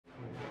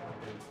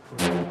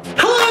Hello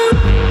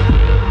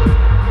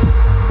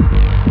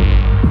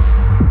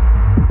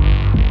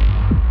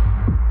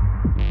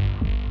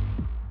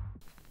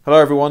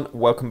everyone,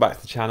 welcome back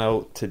to the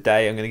channel.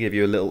 Today I'm going to give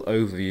you a little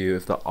overview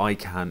of the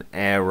ICAN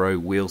Aero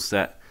wheel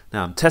set.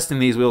 Now I'm testing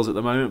these wheels at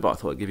the moment, but I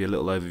thought I'd give you a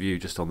little overview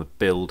just on the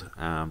build,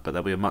 but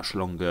there'll be a much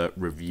longer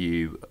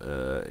review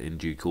in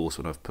due course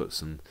when I've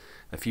put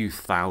a few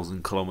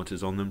thousand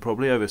kilometers on them,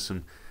 probably over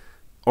some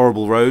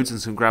horrible roads and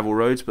some gravel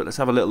roads. But let's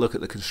have a little look at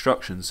the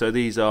construction. So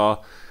these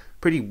are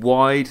pretty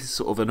wide,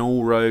 sort of an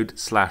all-road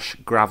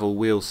 / gravel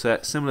wheel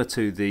set, similar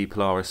to the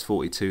Polaris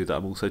 42 that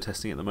I'm also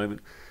testing at the moment.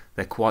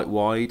 They're quite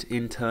wide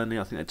internally.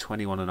 I think they're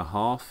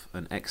 21.5,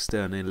 and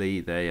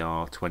externally they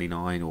are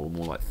 29 or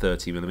more like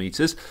 30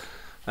 millimeters.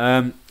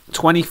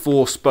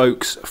 24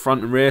 spokes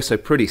front and rear, so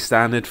pretty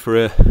standard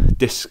for a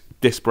disc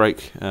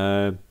brake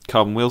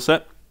carbon wheel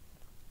set.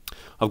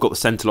 I've got the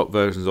Centerlock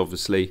versions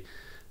obviously,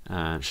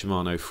 and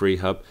Shimano free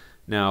hub.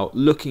 Now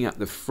looking at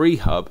the free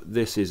hub,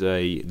 this is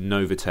a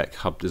Novatec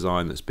hub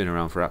design that's been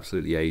around for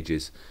absolutely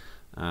ages.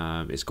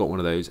 It's got one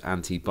of those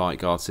anti-bite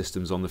guard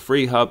systems on the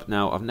free hub.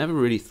 Now I've never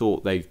really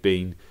thought they've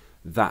been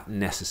that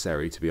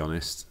necessary, to be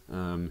honest.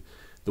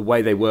 The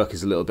way they work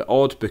is a little bit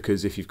odd,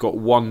 because if you've got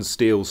one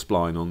steel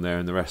spline on there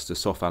and the rest are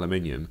soft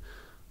aluminium,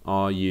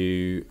 are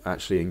you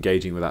actually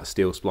engaging with that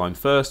steel spline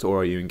first, or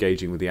are you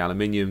engaging with the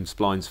aluminium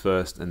splines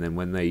first, and then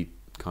when they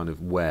kind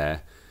of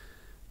wear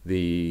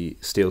the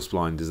steel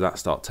spline, does that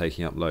start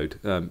taking up load?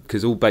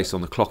 Because all based on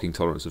the clocking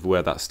tolerance of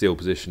where that steel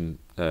position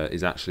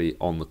is actually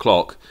on the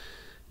clock,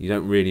 you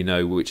don't really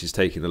know which is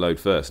taking the load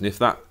first. And if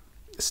that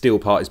steel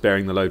part is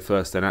bearing the load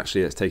first, then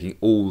actually it's taking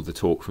all the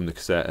torque from the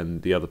cassette,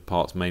 and the other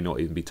parts may not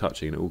even be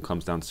touching, and it all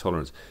comes down to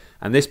tolerance.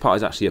 And this part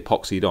is actually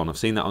epoxied on. I've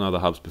seen that on other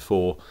hubs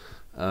before.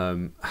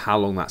 How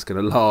long that's going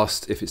to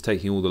last, if it's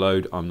taking all the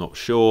load, I'm not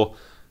sure,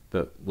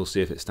 but we'll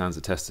see if it stands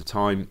the test of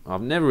time.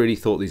 I've never really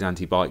thought these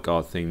anti-bite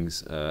guard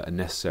things are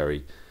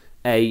necessary.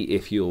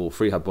 If your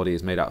free hub body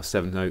is made out of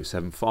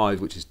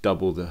 7075, which is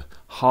double the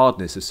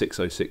hardness of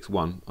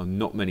 6061, and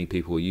not many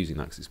people are using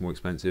that because it's more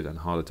expensive and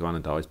harder to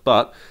anodize,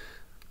 but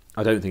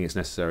I don't think it's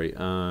necessary.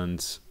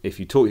 And if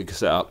you torque your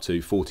cassette up to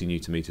 40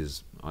 Newton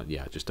meters,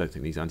 yeah, I just don't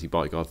think these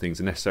anti-bite guard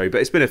things are necessary. But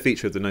it's been a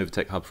feature of the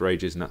Novatec hub for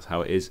ages, and that's how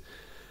it is.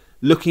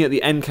 Looking at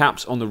the end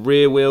caps on the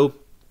rear wheel,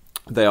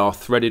 they are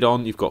threaded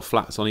on. You've got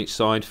flats on each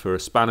side for a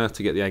spanner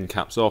to get the end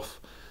caps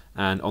off,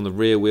 and on the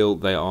rear wheel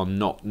they are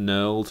not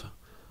knurled.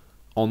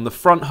 On the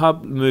front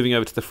hub, moving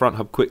over to the front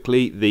hub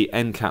quickly, the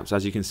end caps,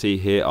 as you can see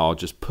here, are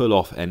just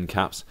pull-off end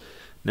caps.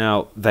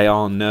 Now, they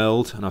are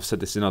knurled, and I've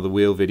said this in other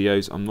wheel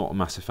videos, I'm not a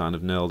massive fan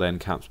of knurled end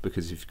caps,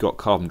 because if you've got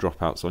carbon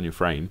dropouts on your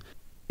frame,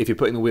 if you're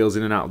putting the wheels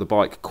in and out of the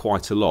bike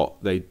quite a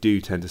lot, they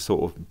do tend to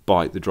sort of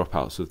bite the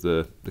dropouts of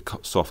the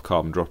soft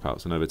carbon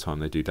dropouts, and over time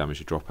they do damage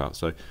your dropout.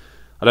 So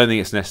I don't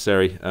think it's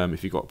necessary.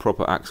 If you've got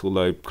proper axle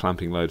load,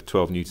 clamping load of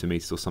 12 Newton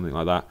meters or something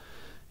like that,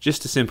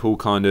 just a simple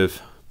kind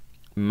of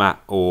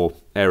matte or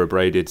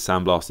aerobraded,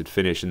 sandblasted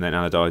finish and then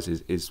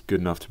anodized is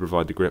good enough to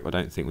provide the grip. I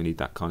don't think we need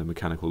that kind of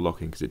mechanical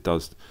locking, because it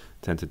does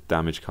tend to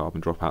damage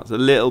carbon dropouts a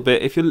little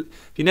bit. If you're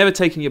never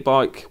taking your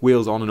bike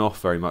wheels on and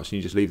off very much and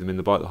you just leave them in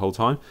the bike the whole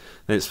time,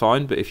 then it's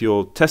fine. But if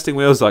you're testing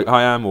wheels like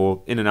I am,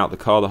 or in and out the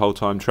car the whole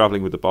time,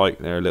 traveling with the bike,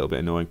 they're a little bit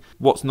annoying.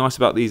 What's nice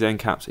about these end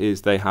caps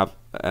is they have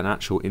an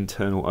actual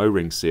internal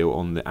O-ring seal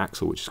on the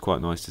axle, which is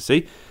quite nice to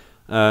see.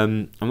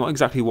 I'm not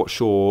exactly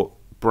sure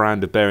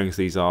brand of bearings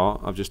these are.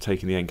 I've just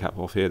taken the end cap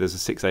off here. There's a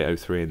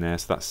 6803 in there,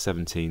 so that's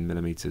 17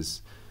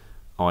 millimeters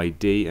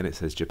ID, and it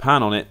says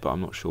Japan on it, but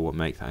I'm not sure what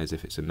make that is,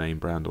 if it's a name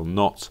brand or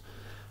not.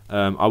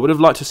 I would have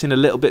liked to have seen a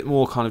little bit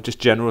more kind of just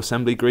general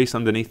assembly grease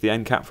underneath the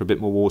end cap for a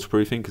bit more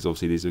waterproofing, because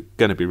obviously these are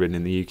going to be ridden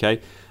in the UK.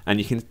 And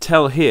you can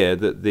tell here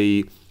that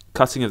the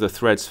cutting of the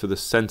threads for the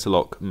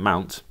Centerlock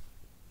mount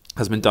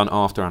has been done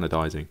after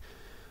anodizing.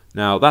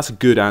 Now that's a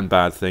good and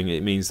bad thing.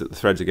 It means that the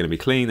threads are going to be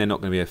clean, they're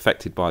not going to be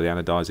affected by the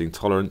anodizing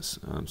tolerance,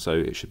 so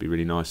it should be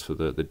really nice for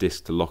the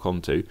disc to lock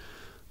onto,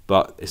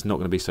 but it's not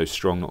going to be so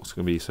strong, not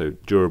going to be so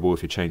durable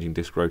if you're changing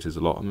disc rotors a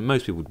lot. I mean,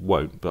 most people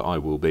won't, but I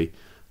will be.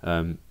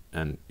 And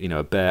you know,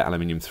 a bare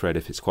aluminium thread,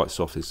 if it's quite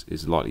soft,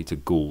 is likely to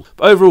gall.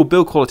 But overall,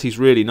 build quality is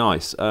really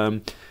nice.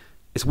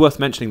 It's worth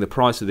mentioning the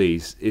price of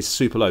these is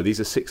super low. These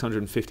are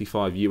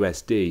 655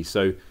 USD,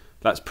 so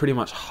that's pretty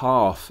much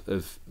half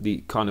of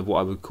the kind of what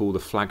I would call the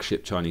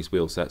flagship Chinese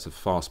wheel sets of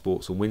Fast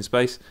Sports and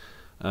Windspace.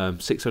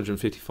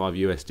 655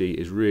 USD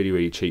is really,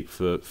 really cheap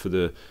for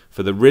the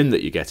rim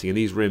that you're getting, and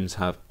these rims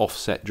have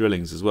offset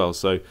drillings as well,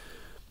 so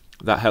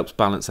that helps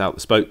balance out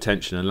the spoke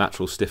tension and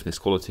lateral stiffness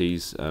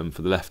qualities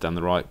for the left and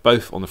the right,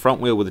 both on the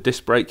front wheel with a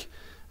disc brake,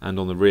 and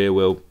on the rear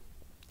wheel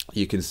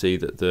you can see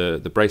that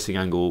the bracing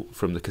angle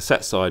from the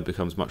cassette side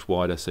becomes much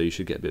wider, so you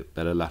should get a bit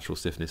better lateral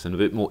stiffness and a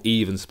bit more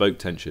even spoke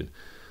tension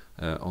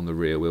on the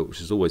rear wheel, which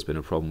has always been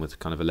a problem with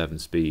kind of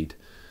 11-speed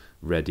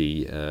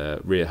ready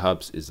rear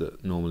hubs, is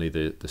that normally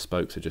the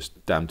spokes are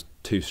just damned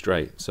too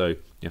straight, so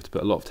you have to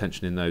put a lot of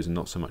tension in those and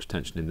not so much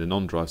tension in the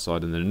non-drive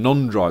side, and the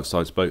non-drive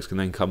side spokes can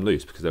then come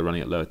loose because they're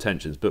running at lower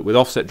tensions. But with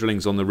offset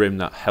drillings on the rim,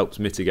 that helps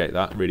mitigate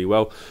that really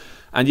well.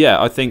 And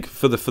yeah, I think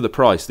for the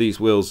price, these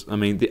wheels, I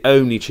mean, the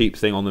only cheap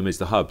thing on them is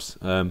the hubs.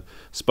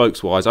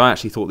 Spokes wise, I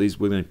actually thought these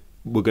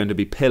were going to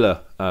be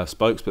pillar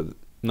spokes, but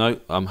no,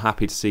 I'm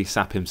happy to see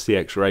Sapim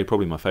CX Ray,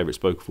 probably my favourite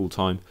spoke of all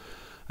time.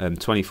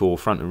 24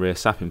 front and rear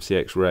Sapim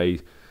CX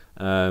Ray,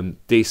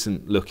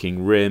 decent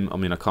looking rim. I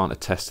mean, I can't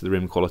attest to the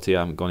rim quality, I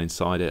haven't gone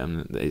inside it,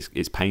 and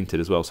it's painted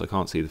as well, so I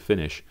can't see the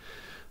finish.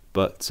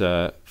 But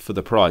for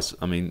the price,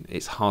 I mean,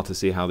 it's hard to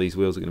see how these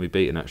wheels are going to be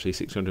beaten. Actually,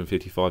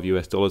 $655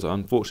 US.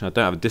 Unfortunately, I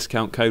don't have a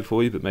discount code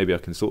for you, but maybe I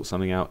can sort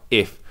something out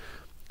if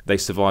they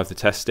survive the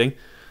testing.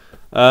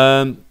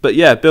 But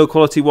yeah, build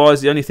quality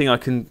wise, the only thing I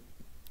can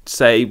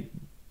say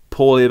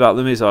poorly about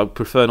them is I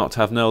prefer not to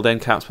have knurled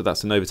end caps, but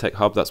that's a Novatec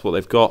hub, that's what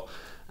they've got.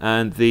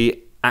 And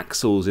the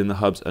axles in the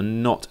hubs are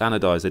not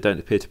anodized, they don't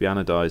appear to be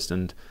anodized.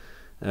 And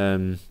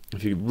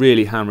if you're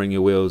really hammering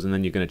your wheels and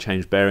then you're going to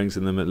change bearings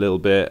in them a little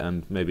bit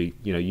and maybe,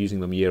 you know, using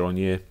them year on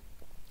year,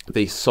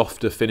 the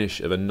softer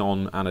finish of a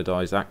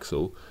non-anodized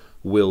axle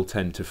will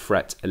tend to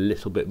fret a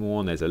little bit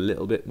more, and there's a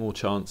little bit more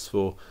chance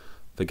for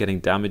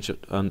getting damage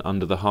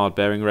under the hard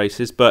bearing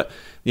races. But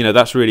you know,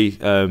 that's really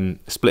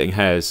splitting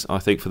hairs. I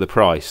think for the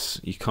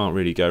price, you can't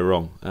really go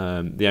wrong.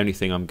 The only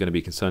thing I'm going to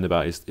be concerned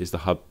about is the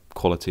hub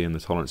quality and the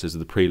tolerances of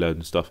the preload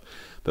and stuff.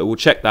 But we'll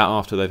check that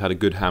after they've had a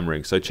good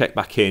hammering. So check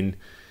back in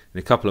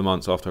a couple of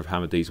months after I've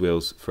hammered these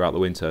wheels throughout the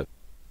winter.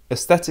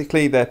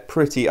 Aesthetically, they're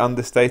pretty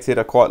understated.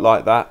 I quite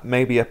like that.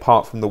 Maybe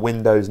apart from the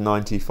Windows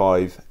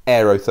 95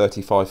 Aero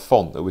 35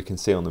 font that we can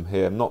see on them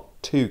here. I'm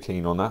not too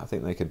keen on that. I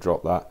think they could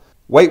drop that.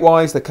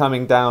 Weight-wise, they're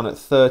coming down at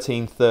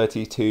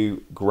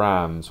 1332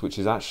 grams, which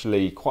is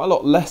actually quite a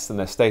lot less than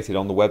they're stated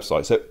on the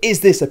website. So is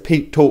this a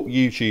Peak Talk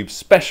YouTube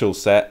special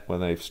set where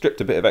they've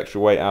stripped a bit of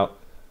extra weight out?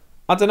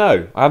 I don't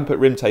know. I haven't put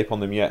rim tape on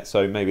them yet,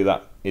 so maybe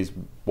that is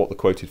what the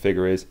quoted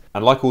figure is.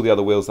 And like all the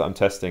other wheels that I'm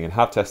testing and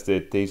have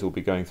tested, these will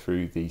be going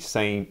through the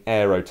same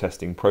aero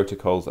testing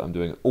protocols that I'm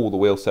doing all the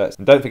wheel sets.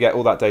 And don't forget,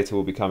 all that data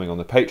will be coming on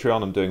the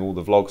Patreon. I'm doing all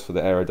the vlogs for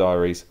the Aero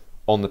Diaries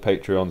on the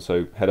Patreon,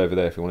 so head over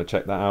there if you want to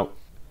check that out.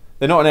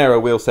 They're not an aero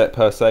wheel set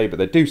per se, but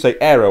they do say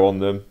aero on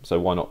them, so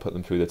why not put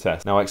them through the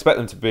test? Now I expect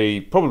them to be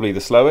probably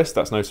the slowest,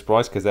 that's no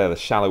surprise, because they're the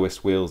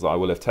shallowest wheels that I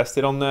will have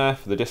tested on there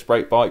for the disc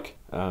brake bike.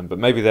 But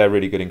maybe they're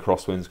really good in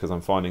crosswinds, because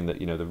I'm finding that,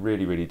 you know, the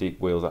really, really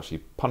deep wheels actually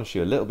punish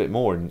you a little bit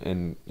more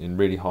in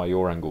really high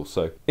yaw angles.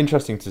 So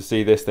interesting to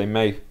see this. They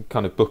may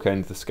kind of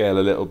bookend the scale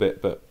a little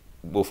bit, but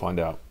we'll find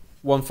out.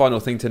 One final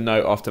thing to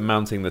note after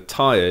mounting the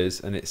tyres,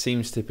 and it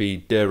seems to be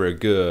de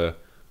rigueur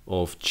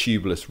of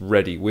tubeless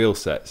ready wheel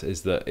sets,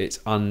 is that it's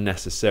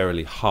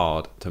unnecessarily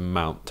hard to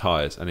mount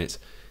tyres, and it's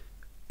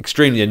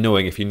extremely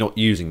annoying if you're not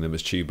using them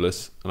as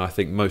tubeless, and I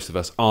think most of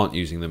us aren't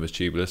using them as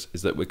tubeless,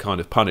 is that we're kind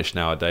of punished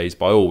nowadays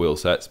by all wheel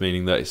sets,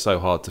 meaning that it's so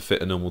hard to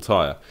fit a normal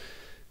tyre.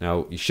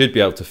 Now you should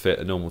be able to fit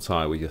a normal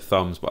tyre with your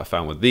thumbs, but I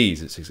found with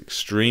these it's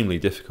extremely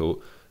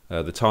difficult.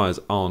 The tyres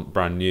aren't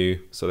brand new,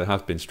 so they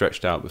have been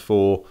stretched out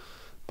before,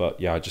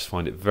 but yeah, I just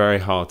find it very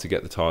hard to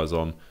get the tyres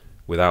on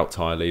without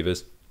tyre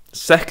levers.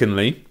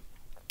 Secondly,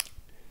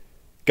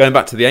 going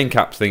back to the end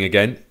cap thing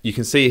again, you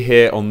can see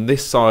here on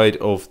this side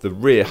of the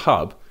rear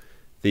hub,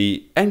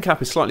 the end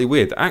cap is slightly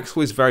weird. The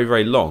axle is very,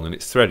 very long and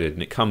it's threaded,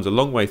 and it comes a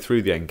long way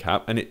through the end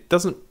cap, and it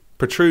doesn't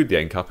protrude the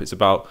end cap. It's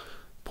about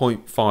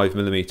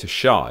 0.5mm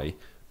shy,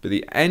 but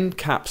the end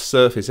cap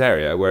surface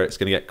area where it's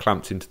going to get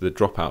clamped into the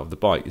dropout of the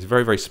bike is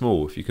very, very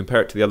small. If you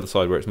compare it to the other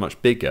side where it's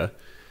much bigger,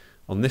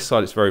 on this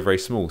side it's very, very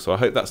small. So I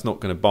hope that's not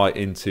going to bite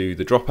into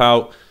the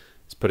dropout.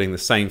 It's putting the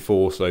same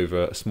force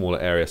over a smaller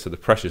area, so the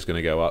pressure is going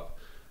to go up.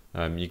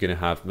 You're going to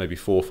have maybe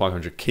 400 or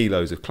 500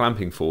 kilos of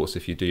clamping force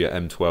if you do your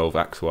M12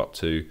 axle up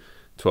to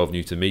 12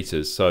 Newton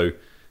meters. So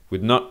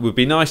would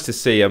be nice to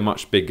see a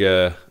much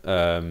bigger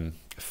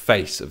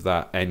face of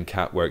that end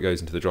cap where it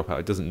goes into the dropout.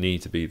 It doesn't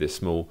need to be this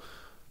small.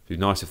 It'd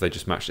be nice if they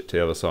just matched it to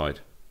the other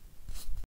side.